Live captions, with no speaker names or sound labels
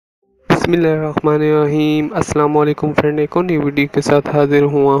बिस्मिल्लाहिर्रहमानिर्रहीम। अस्सलाम वालेकुम फ्रेंड, एक और नई वीडियो के साथ हाजिर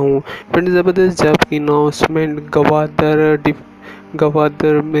हुआ हूँ। फ्रेंड, ज़बरदस्त जॉब की अनाउंसमेंट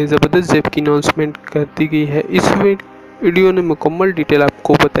गवादर में ज़बरदस्त जॉब की अनाउंसमेंट कर दी गई है। इस वीडियो में मुकम्मल डिटेल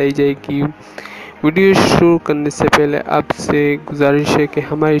आपको बताई जाएगी। वीडियो शुरू करने से पहले आपसे गुजारिश है कि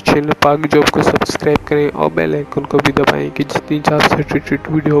हमारे चैनल PakJobe को सब्सक्राइब करें और बेल आइकन को भी दबाएं कि जितनी जॉब से रिलेटेड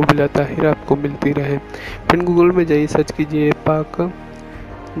वीडियो बिलाताहिर आपको मिलती रहे। फिर गूगल में जाइए, सर्च कीजिए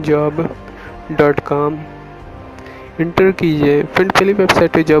PakJobe.com, इंटर कीजिए। फ्रेंड, पहली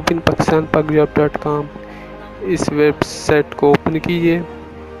वेबसाइट है जॉब इन पाकिस्तान PakJobe.com। इस वेबसाइट को ओपन कीजिए,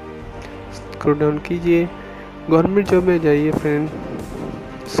 स्क्रॉल डाउन कीजिए, गवर्नमेंट जॉब में जाइए। फ्रेंड,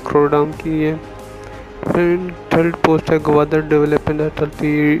 स्क्रॉल डाउन कीजिए। फ्रेंड, थर्ड पोस्ट है Gwadar development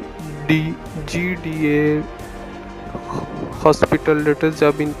authority GDA hospital, latest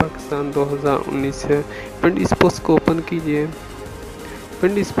job in Pakistan 2019 है। फ्रेंड, इस पोस्ट को ओपन कीजिए।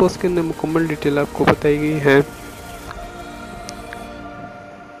 फ्रेंड, इस पोस्ट के अंदर मुकम्मल डिटेल आपको बताई गई है।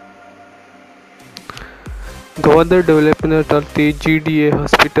 Gwadar development authority GDA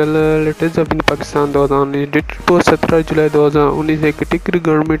hospital, latest job in Pakistan 2019। Date post 17 जुलाई 2019 है। कैटेगरी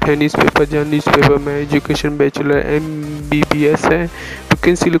गवर्नमेंट है, न्यूज़पेपर जहाँ न्यूज़पेपर में एजुकेशन बैचलर MBBS है।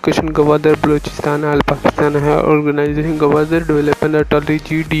 वैकेंसी लोकेशन गवादर बलूचिस्तान आल पाकिस्तान है। Organisation Gwadar development authority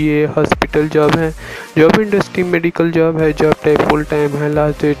GDA hospital job है। जॉब इंडस्ट्री मेडिकल जॉब है। जॉब टाइप फुल टाइम है।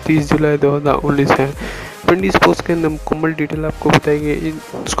 Last date 30 जुलाई 2019 है। फ्रेंड, इस पोस्ट के अंदर मुकम्मल डिटेल आपको बताई गई।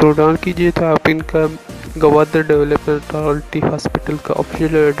 स्क्रॉल डाउन कीजिए तो आप इनका गवादर डेवलपमेंट अथॉरिटी हॉस्पिटल का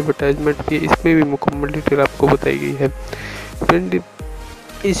ऑफिशियल एडवर्टाइजमेंट की, इसमें भी मुकम्मल डिटेल आपको बताई गई है। फ्रेंड,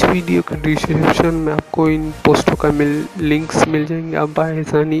 इस वीडियो के डिस्क्रिप्शन में आपको इन पोस्टों का लिंक्स मिल जाएंगे। आप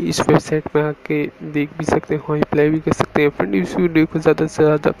बासानी इस वेबसाइट में आके देख भी सकते हैं, अप्लाई भी कर सकते हैं। फ्रेंड, इस वीडियो को ज़्यादा से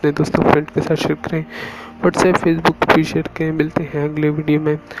ज़्यादा अपने दोस्तों फ्रेंड के साथ शेयर करें, व्हाट्सएप फेसबुक पर भी शेयर करें। मिलते हैं अगले वीडियो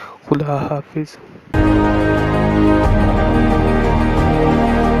में। खुदा हाफिज़।